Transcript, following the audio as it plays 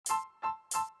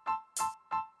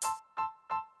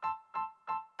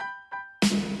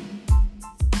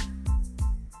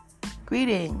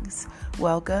Greetings.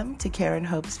 Welcome to Karen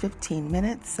Hope's 15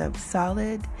 Minutes of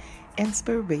Solid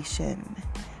Inspiration,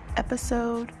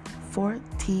 episode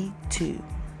 42.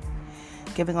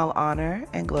 Giving all honor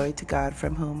and glory to God,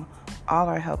 from whom all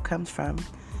our help comes from.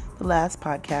 The last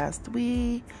podcast,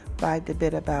 we vibed a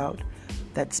bit about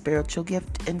that spiritual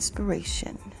gift,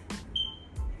 inspiration.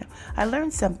 I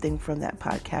learned something from that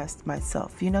podcast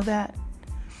myself. You know that?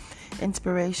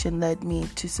 Inspiration led me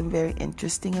to some very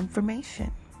interesting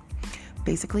information.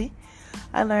 Basically,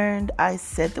 I learned I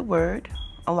said the word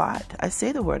a lot. I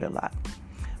say the word a lot.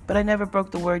 But I never broke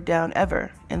the word down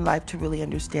ever in life to really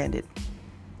understand it.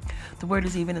 The word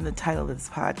is even in the title of this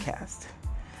podcast.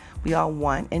 We all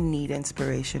want and need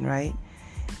inspiration, right?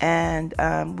 And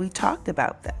we talked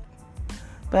about that.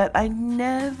 But I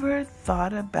never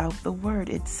thought about the word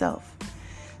itself.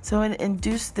 So it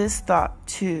induced this thought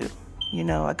too.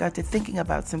 I got to thinking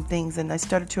about some things, and I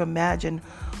started to imagine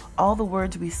all the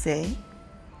words we say.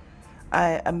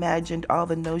 I imagined all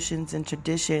the notions and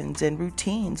traditions and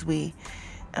routines we,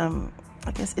 I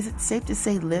guess, is it safe to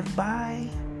say live by?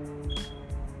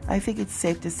 I think it's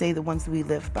safe to say the ones that we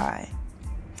live by.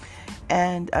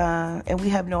 And we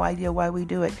have no idea why we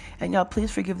do it. And y'all,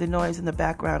 please forgive the noise in the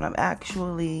background. I'm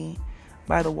actually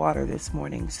by the water this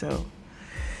morning, so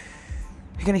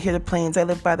you're going to hear the planes. I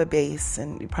live by the base,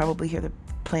 and you probably hear the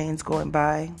planes going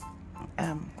by.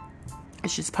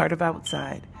 It's just part of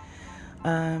outside.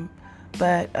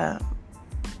 But I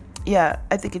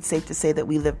think it's safe to say that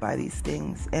we live by these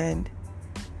things, and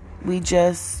we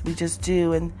just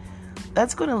do, and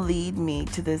that's going to lead me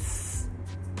to this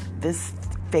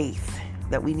faith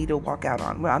that we need to walk out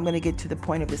on. Well, I'm going to get to the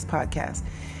point of this podcast.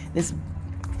 This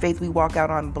faith we walk out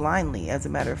on blindly, as a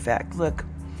matter of fact. Look,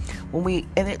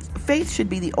 faith should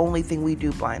be the only thing we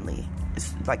do blindly.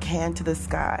 It's like hand to the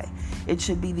sky. It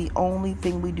should be the only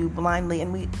thing we do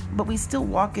blindly, but we still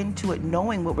walk into it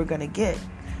knowing what we're going to get,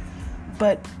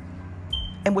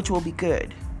 and which will be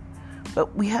good.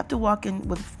 But we have to walk in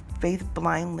with faith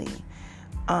blindly,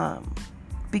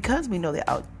 because we know the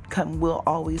outcome will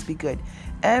always be good.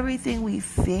 Everything we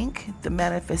think the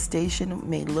manifestation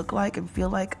may look like and feel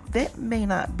like, that may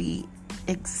not be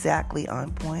exactly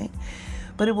on point,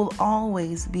 but it will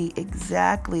always be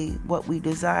exactly what we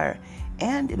desire.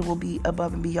 And it will be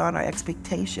above and beyond our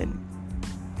expectation.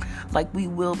 Like, we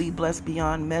will be blessed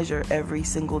beyond measure every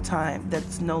single time.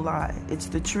 That's no lie. It's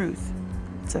the truth.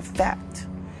 It's a fact.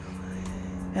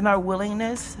 And our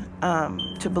willingness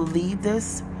to believe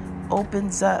this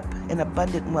opens up an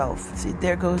abundant wealth. See,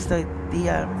 there goes the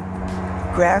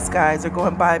grass guys are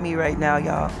going by me right now,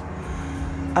 y'all.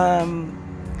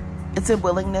 It's a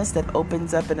willingness that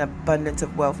opens up an abundance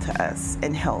of wealth to us,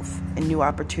 and health and new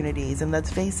opportunities. And let's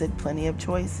face it, plenty of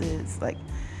choices. Like,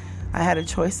 I had a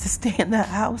choice to stay in the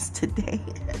house today.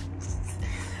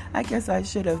 I guess I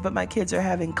should have, but my kids are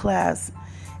having class,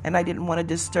 and I didn't want to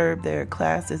disturb their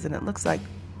classes. And it looks like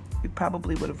we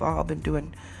probably would have all been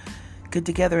doing good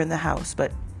together in the house,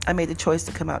 but I made the choice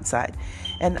to come outside.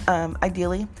 And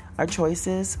ideally, our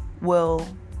choices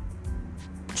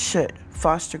should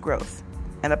foster growth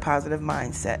and a positive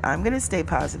mindset. I'm going to stay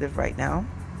positive right now,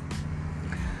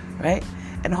 right?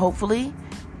 And hopefully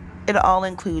it all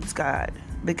includes God,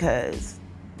 because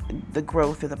the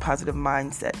growth and the positive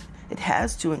mindset, it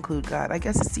has to include God. I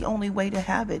guess it's the only way to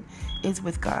have it is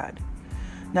with God.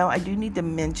 Now, I do need to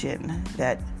mention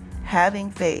that having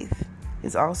faith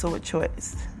is also a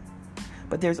choice,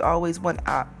 but there's always one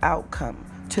outcome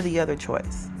to the other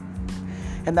choice.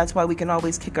 And that's why we can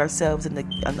always kick ourselves on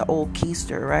the old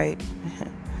keister, right?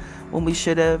 When we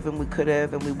should have, and we could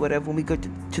have, and we would have, when we go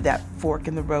to that fork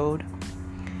in the road.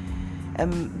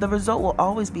 And the result will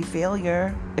always be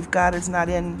failure if God is not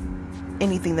in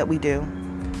anything that we do.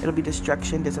 It'll be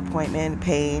destruction, disappointment,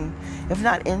 pain. If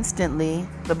not instantly,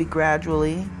 it'll be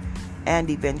gradually and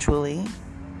eventually.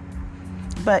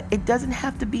 But it doesn't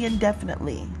have to be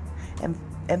indefinitely.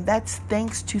 And that's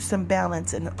thanks to some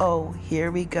balance. And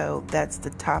here we go. That's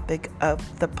the topic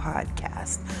of the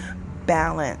podcast.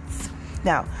 Balance.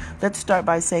 Now, let's start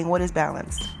by saying, what is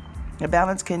balance? Now,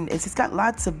 balance it's got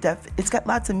lots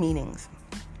of meanings.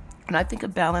 When I think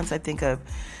of balance, I think of,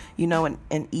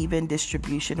 an even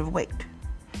distribution of weight,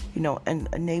 and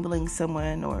enabling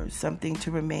someone or something to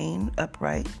remain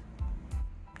upright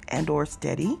and or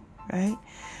steady, right?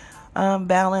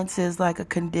 Balance is like a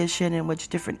condition in which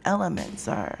different elements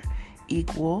are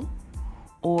equal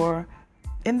or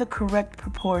in the correct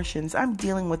proportions. I'm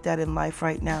dealing with that in life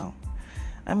right now.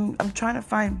 I'm trying to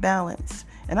find balance,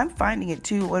 and I'm finding it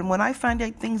too. And when I find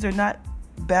that things are not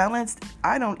balanced,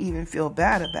 I don't even feel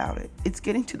bad about it. It's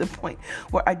getting to the point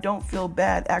where I don't feel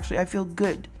bad. Actually, I feel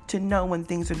good to know when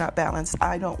things are not balanced.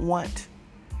 I don't want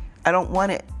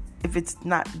it if it's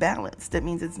not balanced. That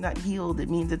means it's not healed. It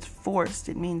means it's forced.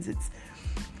 It means it's,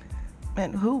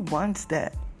 man, who wants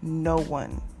that? No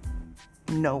one.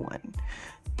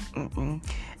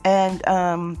 And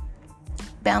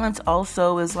balance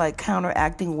also is like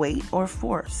counteracting weight or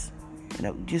force.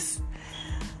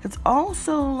 It's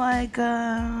also like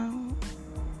a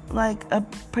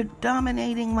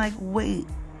predominating like weight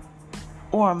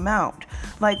or amount,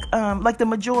 like the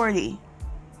majority.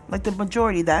 Like the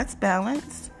majority, that's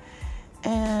balanced.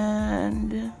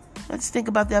 And let's think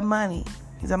about that money,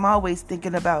 because I'm always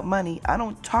thinking about money. I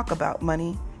don't talk about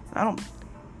money. I don't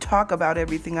talk about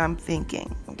everything I'm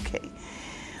thinking. Okay.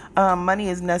 Money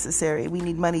is necessary. We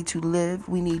need money to live.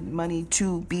 We need money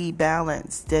to be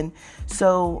balanced. And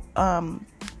so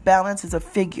balance is a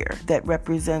figure that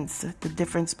represents the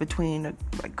difference between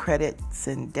like credits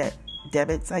and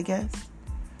debits, I guess,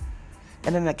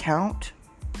 and an account.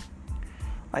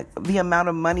 Like the amount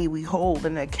of money we hold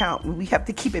in an account, we have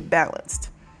to keep it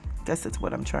balanced. I guess that's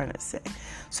what I'm trying to say.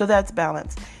 So that's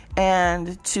balance.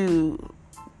 And it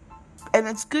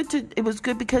was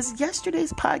good because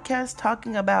yesterday's podcast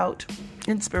talking about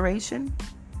inspiration,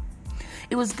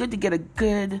 it was good to get a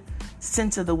good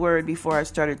sense of the word before I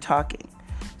started talking.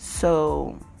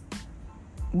 So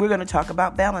we're going to talk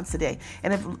about balance today.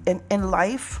 And if in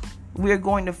life, we're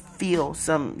going to feel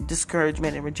some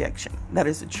discouragement and rejection. That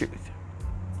is the truth.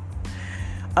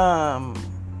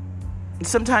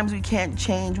 Sometimes we can't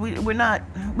change.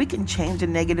 We can change a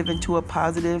negative into a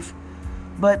positive,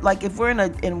 but like if we're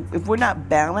not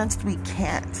balanced, we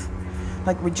can't.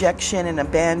 Like rejection and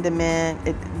abandonment,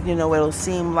 it'll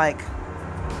seem like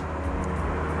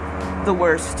the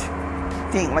worst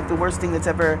thing, like the worst thing that's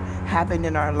ever happened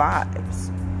in our lives,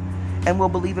 and we'll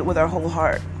believe it with our whole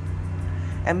heart.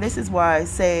 And this is why I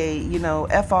say,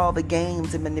 F all the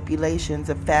games and manipulations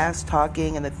of fast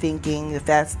talking and the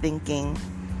fast thinking,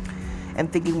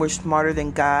 and thinking we're smarter than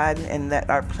God and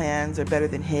that our plans are better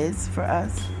than His for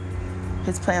us.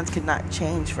 His plans could not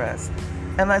change for us.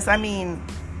 Unless, if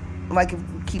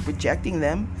we keep rejecting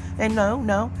them. And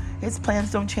no, His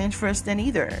plans don't change for us then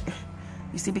either.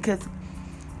 You see, because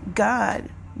God,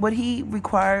 what He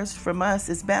requires from us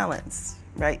is balance,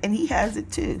 right? And He has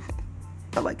it too.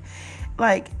 But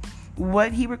like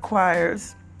what He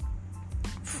requires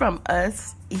from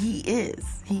us, He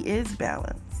is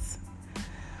balance.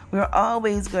 We're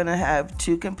always going to have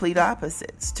two complete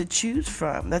opposites to choose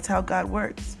from. That's how God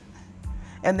works.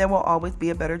 And there will always be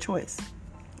a better choice.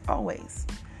 Always.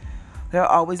 There'll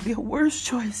always be a worse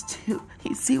choice too.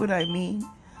 You see what I mean?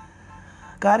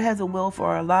 God has a will for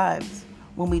our lives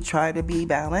when we try to be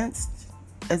balanced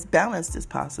as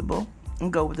possible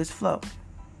and go with His flow.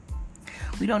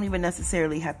 We don't even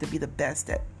necessarily have to be the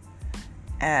best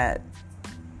at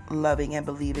loving and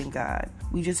believing God.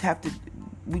 We don't have to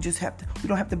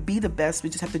be the best. We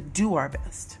just have to do our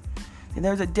best. And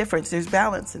there's a difference. There's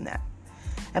balance in that.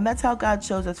 And that's how God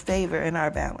shows us favor in our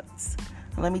balance.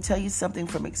 And let me tell you something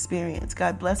from experience.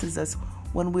 God blesses us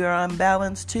when we're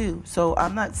unbalanced too. So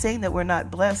I'm not saying that we're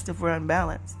not blessed if we're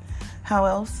unbalanced. How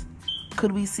else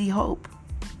could we see hope?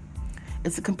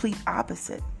 It's a complete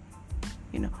opposite.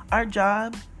 Our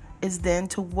job is then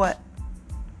to what?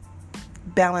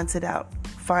 Balance it out.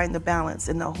 Find the balance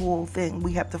in the whole thing.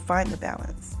 We have to find the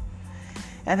balance.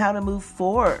 And how to move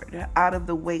forward out of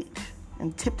the weight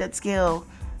and tip that scale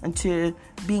into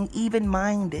being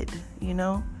even-minded,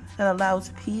 that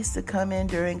allows peace to come in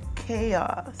during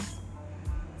chaos.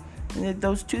 And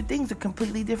those two things are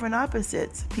completely different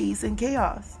opposites, peace and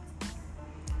chaos.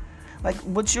 Like,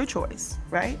 what's your choice,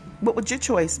 right? What would your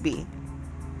choice be?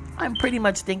 I'm pretty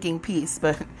much thinking peace,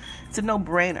 but it's a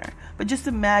no-brainer. But just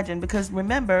imagine, because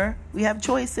remember, we have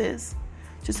choices.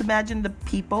 Just imagine the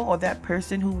people or that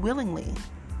person who willingly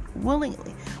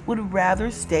would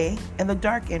rather stay in the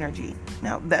dark energy.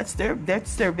 Now, that's their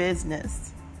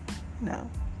business.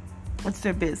 It's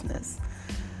their business.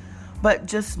 But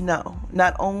just know,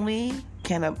 not only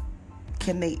can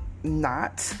they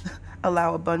not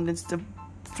allow abundance to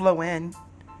flow in,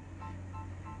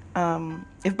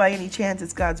 if by any chance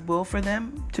it's God's will for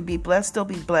them to be blessed, they'll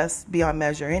be blessed beyond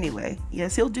measure anyway.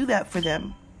 Yes, He'll do that for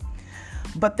them.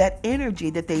 But that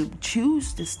energy that they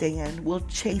choose to stay in will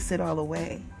chase it all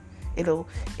away. It'll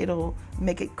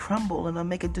make it crumble and it'll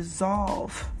make it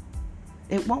dissolve.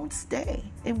 It won't stay.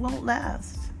 It won't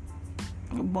last.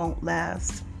 It won't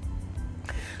last.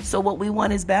 So what we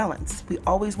want is balance. We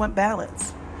always want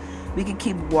balance. We can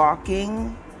keep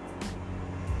walking.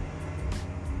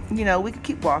 We could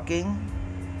keep walking,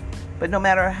 but no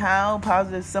matter how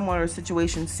positive someone or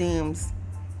situation seems,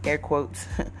 air quotes,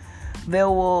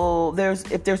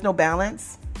 If there's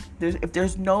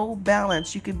no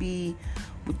balance, you could be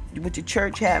with your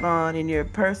church hat on and your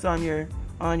purse on your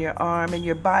arm and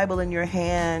your Bible in your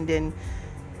hand and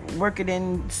working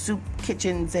in soup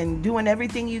kitchens and doing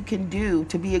everything you can do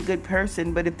to be a good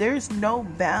person. But if there's no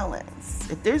balance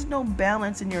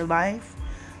in your life,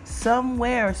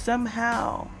 somewhere,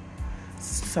 somehow,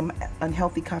 some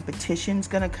unhealthy competition is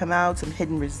going to come out, some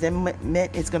hidden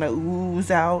resentment is going to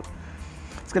ooze out.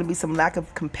 It's going to be some lack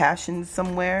of compassion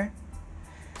somewhere.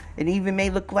 It even may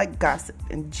look like gossip.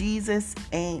 And Jesus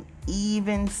ain't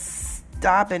even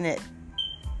stopping it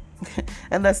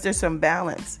unless there's some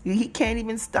balance. He can't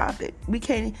even stop it.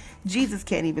 Jesus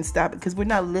can't even stop it because we're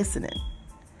not listening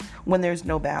when there's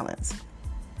no balance.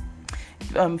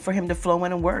 For him to flow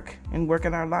in and work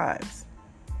in our lives.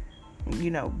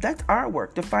 That's our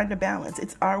work, to find a balance.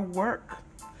 It's our work.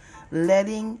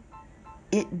 Letting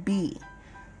it be.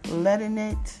 Letting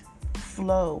it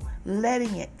flow.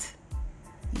 Letting it.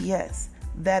 Yes,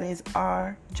 that is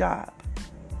our job.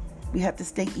 We have to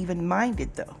stay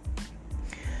even-minded, though.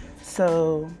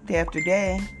 So, day after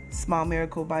day, small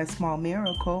miracle by small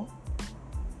miracle,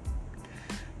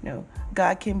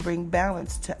 God can bring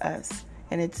balance to us.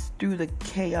 And it's through the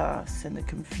chaos and the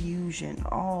confusion,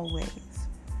 always.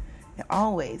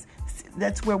 Always.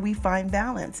 That's where we find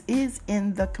balance, is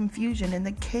in the confusion and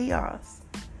the chaos.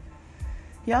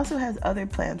 He also has other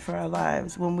plans for our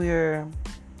lives when we're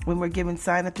given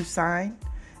sign after sign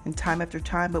and time after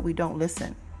time, but we don't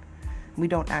listen. We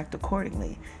don't act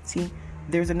accordingly. See,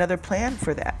 there's another plan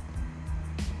for that.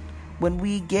 When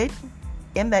we get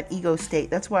in that ego state,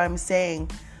 that's why I'm saying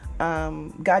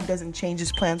God doesn't change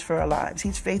his plans for our lives.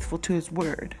 He's faithful to his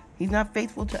word. He's not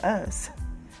faithful to us.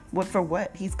 For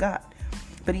what he's got.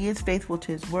 But he is faithful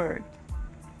to his word.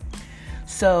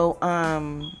 So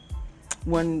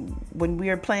when we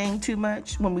are playing too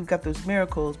much, when we've got those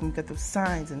miracles, when we've got those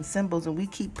signs and symbols, and we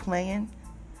keep playing,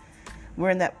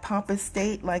 we're in that pompous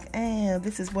state, like,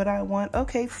 this is what I want.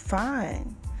 Okay,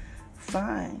 fine.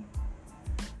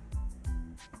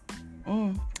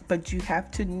 But you have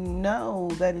to know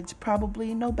that it's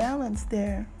probably no balance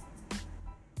there.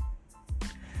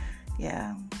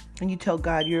 Yeah. And you tell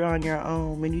God you're on your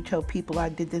own. And you tell people I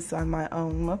did this on my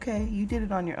own. Okay, you did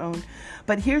it on your own.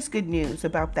 But here's good news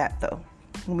about that, though.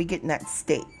 When we get in that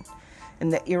state, in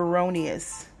the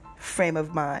erroneous frame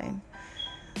of mind,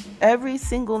 every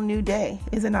single new day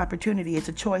is an opportunity. It's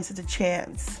a choice. It's a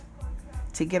chance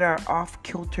to get our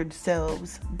off-kiltered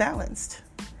selves balanced.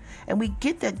 And we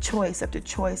get that choice after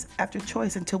choice after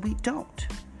choice until we don't.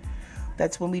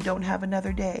 That's when we don't have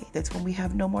another day. That's when we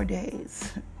have no more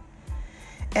days.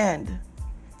 And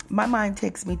my mind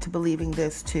takes me to believing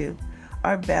this too.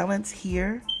 Our balance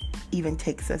here even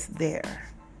takes us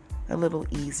there a little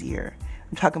easier.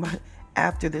 I'm talking about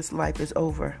after this life is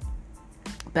over.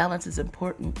 Balance is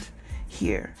important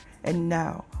here and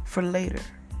now for later.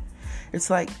 It's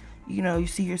like, you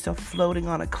see yourself floating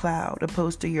on a cloud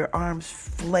opposed to your arms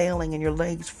flailing and your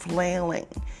legs flailing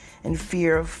in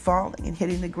fear of falling and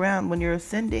hitting the ground when you're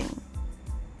ascending.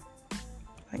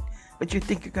 Right? But you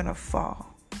think you're going to fall.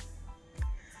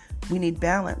 We need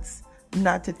balance,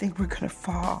 not to think we're going to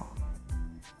fall,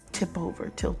 tip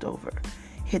over, tilt over,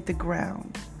 hit the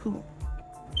ground.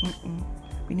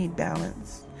 We need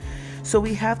balance. So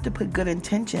we have to put good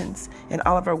intentions in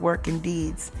all of our work and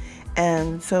deeds.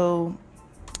 And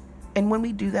when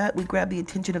we do that, we grab the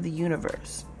attention of the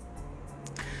universe.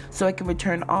 So it can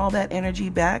return all that energy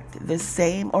back the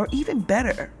same or even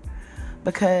better.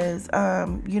 Because,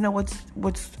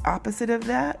 what's opposite of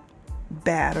that?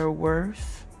 Bad or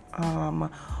worse.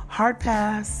 Hard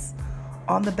pass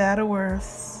on the bad or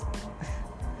worse.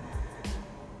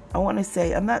 I want to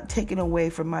say I'm not taking away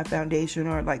from my foundation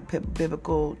or like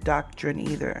biblical doctrine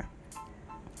either.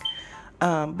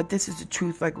 But this is the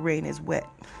truth, like rain is wet.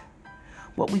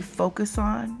 What we focus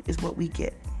on is what we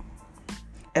get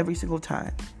every single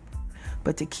time.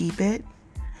 But to keep it,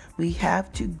 we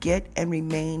have to get and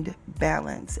remain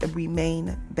balanced.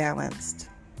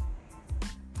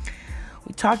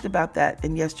 We talked about that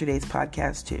in yesterday's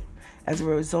podcast too. As a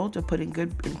result of putting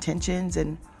good intentions,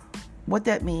 and what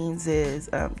that means is,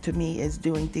 to me, is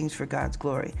doing things for God's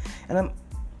glory. And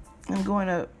I'm going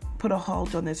to put a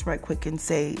halt on this right quick and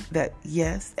say that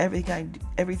yes,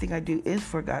 everything I do is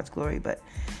for God's glory, but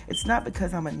it's not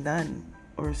because I'm a nun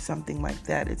or something like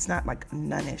that. It's not like a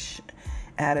nunnish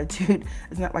attitude.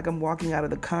 It's not like I'm walking out of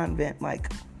the convent.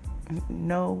 Like,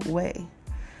 no way.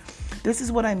 This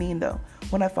is what I mean, though.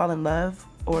 When I fall in love,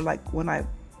 or like when I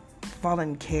fall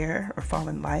in care, or fall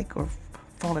in like, or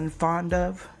fall in fond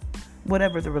of,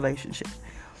 whatever the relationship,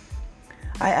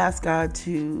 I ask God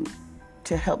to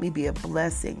to help me be a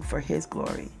blessing for his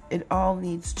glory. It all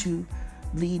needs to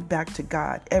lead back to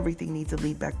God. Everything needs to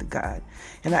lead back to God.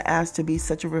 And I ask to be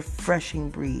such a refreshing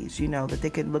breeze, that they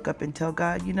can look up and tell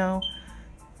God,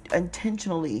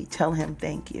 intentionally tell him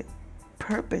thank you.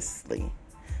 Purposely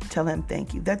tell him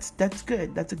thank you. That's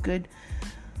good. That's a good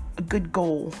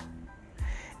goal.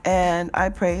 And I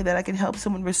pray that I can help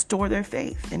someone restore their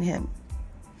faith in him.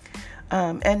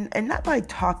 And not by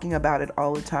talking about it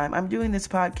all the time. I'm doing this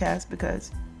podcast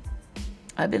because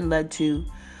I've been led to,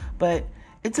 but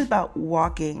it's about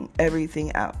walking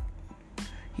everything out.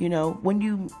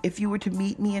 If you were to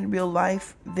meet me in real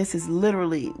life, this is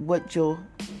literally what you'll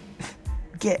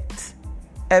get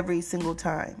every single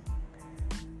time.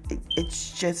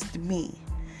 It's just me.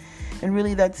 And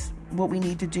really, that's what we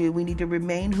need to do. We need to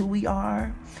remain who we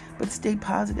are, but stay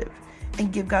positive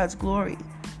and give God's glory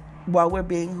while we're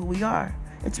being who we are.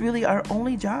 It's really our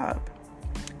only job,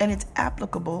 and it's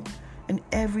applicable in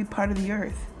every part of the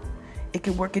earth. It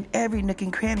can work in every nook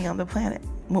and cranny on the planet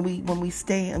when we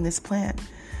stay on this plan.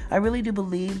 I really do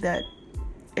believe that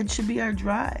it should be our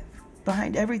drive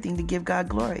behind everything to give God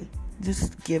glory.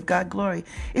 Just give God glory.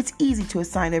 It's easy to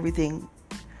assign everything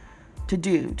to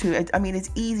do. It's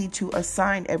easy to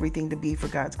assign everything to be for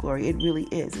God's glory. It really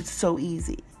is. It's so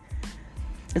easy.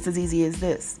 It's as easy as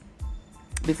this.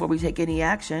 Before we take any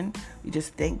action, we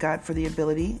just thank God for the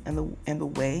ability and the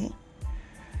way.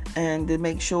 And to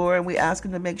make sure, and we ask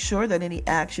him to make sure that any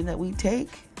action that we take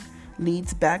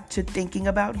leads back to thinking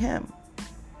about him.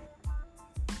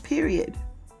 Period.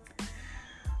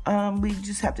 We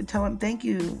just have to tell him thank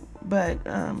you. But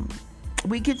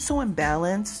we get so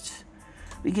imbalanced.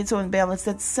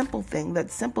 That simple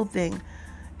thing,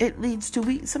 it leads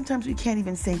to, sometimes we can't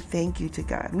even say thank you to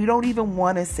God. We don't even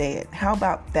want to say it. How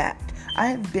about that? I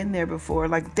have been there before.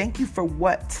 Like, thank you for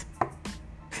what?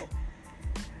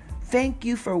 Thank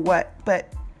you for what?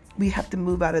 But we have to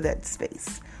move out of that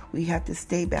space. We have to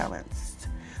stay balanced.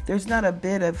 There's not a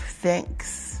bit of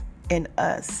thanks in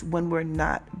us when we're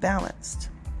not balanced.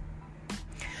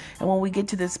 And when we get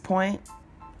to this point,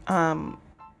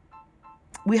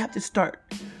 we have to start.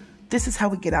 This is how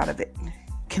we get out of it.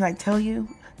 Can I tell you?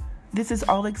 This is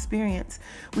all experience.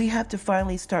 We have to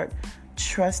finally start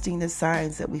trusting the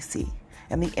signs that we see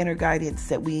and the inner guidance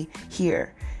that we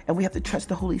hear. And we have to trust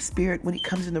the Holy Spirit when he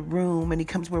comes in the room and he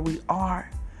comes where we are,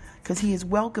 because he is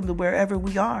welcome to wherever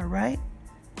we are, right?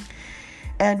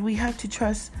 And we have to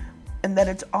trust and that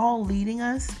it's all leading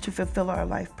us to fulfill our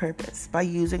life purpose by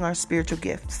using our spiritual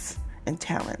gifts and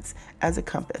talents as a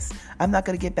compass. I'm not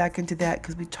going to get back into that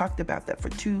because we talked about that for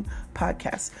 2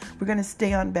 podcasts. We're going to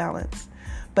stay on balance,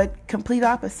 but complete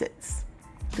opposites.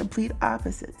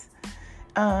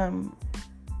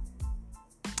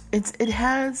 It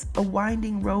has a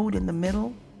winding road in the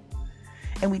middle,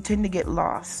 and we tend to get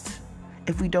lost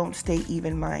if we don't stay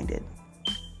even-minded.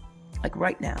 Like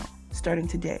right now, starting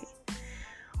today,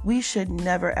 we should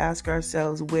never ask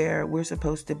ourselves where we're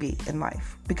supposed to be in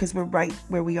life, because we're right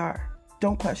where we are.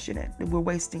 Don't question it. We're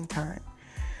wasting time.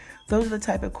 Those are the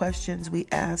type of questions we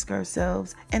ask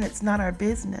ourselves, and it's not our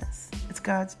business. It's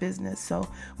God's business. So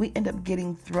we end up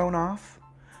getting thrown off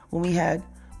when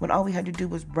all we had to do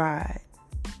was ride.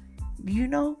 Do you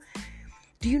know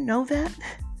that?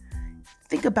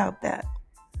 Think about that.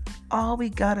 All we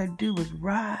gotta do is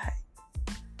ride.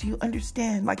 Do you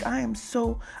understand? Like, I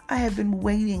have been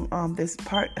waiting on this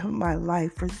part of my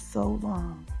life for so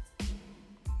long.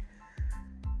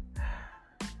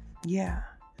 Yeah.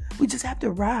 We just have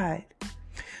to ride.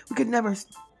 We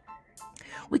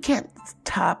can't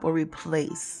top or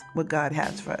replace what God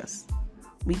has for us.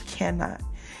 We cannot.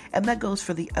 And that goes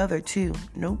for the other too.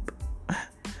 Nope.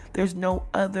 There's no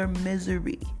other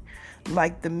misery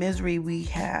like the misery we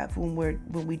have when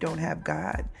we don't have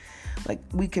God. Like,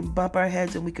 we can bump our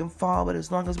heads and we can fall, but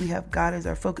as long as we have God as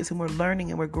our focus and we're learning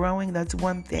and we're growing, that's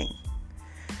one thing.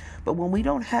 But when we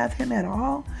don't have him at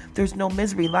all, there's no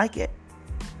misery like it.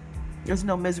 There's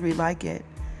no misery like it.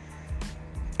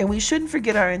 And we shouldn't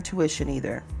forget our intuition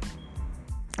either.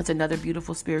 It's another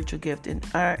beautiful spiritual gift, and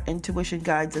our intuition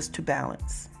guides us to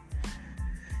balance.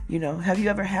 Have you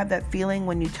ever had that feeling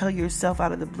when you tell yourself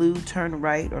out of the blue, turn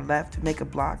right or left, make a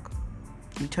block?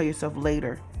 You tell yourself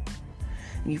later,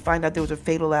 and you find out there was a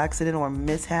fatal accident or a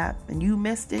mishap, and you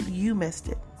missed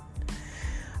it.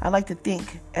 I like to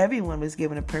think everyone was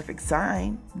given a perfect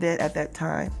sign at that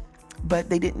time, but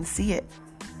they didn't see it.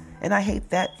 And I hate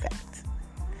that fact.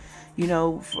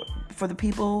 For the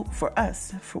people, for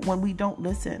us, for when we don't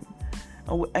listen,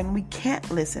 and we can't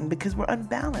listen because we're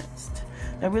unbalanced.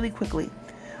 Now, really quickly,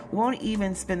 we won't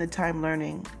even spend the time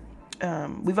learning.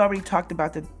 We've already talked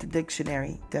about the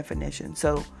dictionary definition,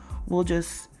 so we'll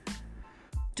just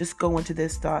just go into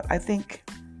this thought. I think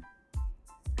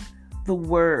the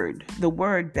word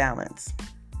balance,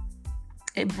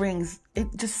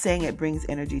 just saying it brings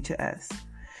energy to us.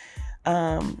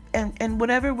 And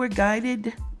whatever we're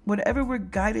guided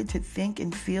to think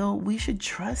and feel, we should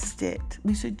trust it.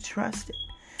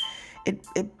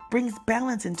 It brings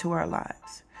balance into our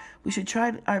lives. We should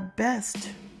try our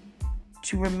best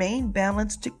to remain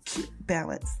balanced, to keep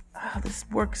balance. This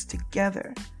works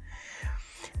together.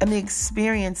 And the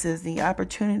experiences, the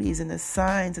opportunities, and the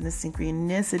signs, and the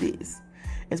synchronicities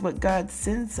is what God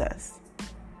sends us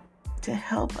to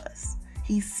help us.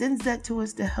 He sends that to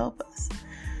us to help us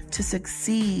to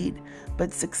succeed.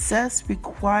 But success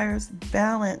requires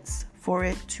balance for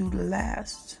it to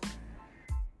last.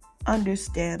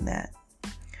 Understand that.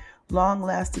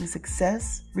 Long-lasting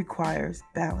success requires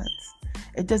balance.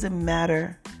 It doesn't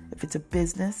matter if it's a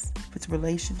business, if it's a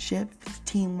relationship, if it's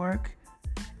teamwork,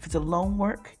 if it's a lone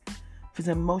work, if it's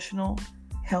emotional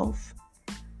health,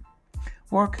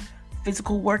 work,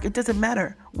 physical work. It doesn't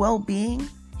matter. Well-being,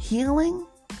 healing,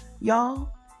 y'all,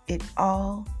 it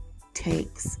all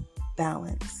takes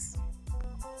balance.